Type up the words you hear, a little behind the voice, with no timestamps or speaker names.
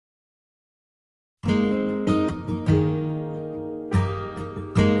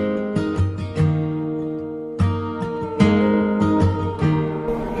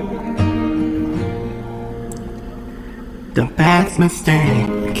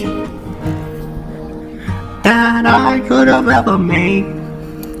mistake that I could have ever made.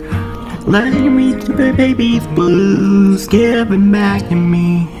 Letting me to the baby's blues, giving back to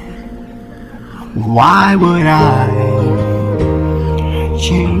me. Why would I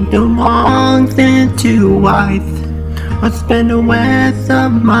change the wrongs into white, or spend the rest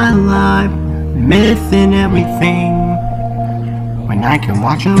of my life missing everything when I can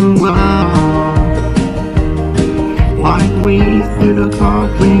watch them grow like weeds through the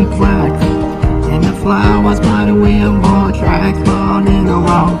concrete cracks, and the flowers by the wheelboard tracks fall in a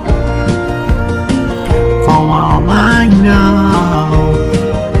row. For all I know,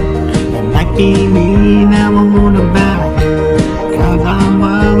 it might be me that will hold them back, 'cause I'm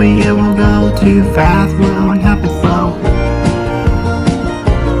worried it will go too fast, won't happen slow.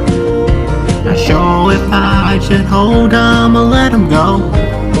 Not sure if I should hold them or let them go.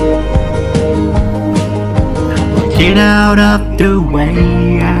 Get out of the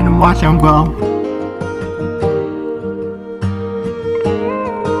way and watch them grow.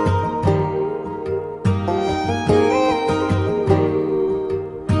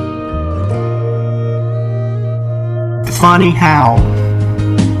 It's funny how,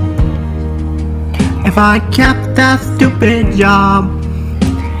 if I kept that stupid job,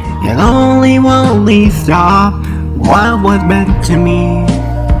 it only won't stop what was meant to me.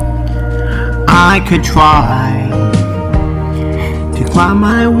 I could try to climb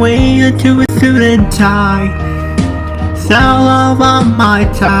my way into a suit and tie, sell all of my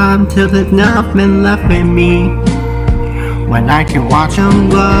time till there's nothing left in me, when I can watch them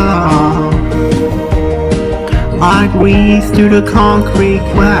grow like weeds through the concrete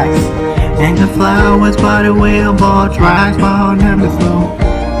cracks, and the flowers by the wheelboard tracks fall never slow.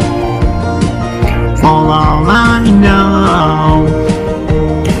 For all I know,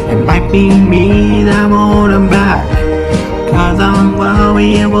 it might be me that will hold them back, 'cause I'm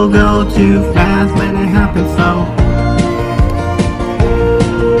worried it will go too fast when it happens so.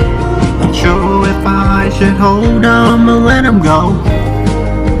 Not sure if I should hold them or let them go,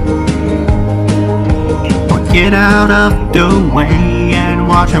 or get out of the way and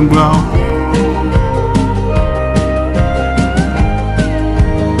watch them grow.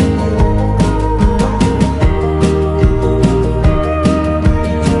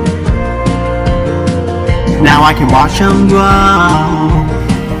 Now I can watch them grow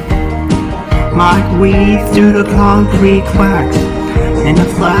like weeds through the concrete cracks, and the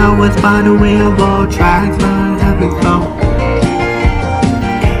flowers by the wheelboard tracks run heavy flow.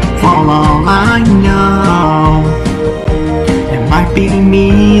 For all I know, it might be me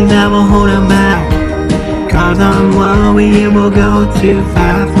that will hold them back, 'cause I'm worried it will go too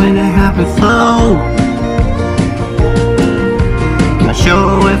fast when it happens slow. Not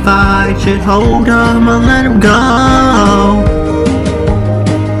sure if I should hold them or let them go,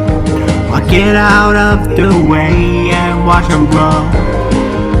 or get out of the way and watch them grow.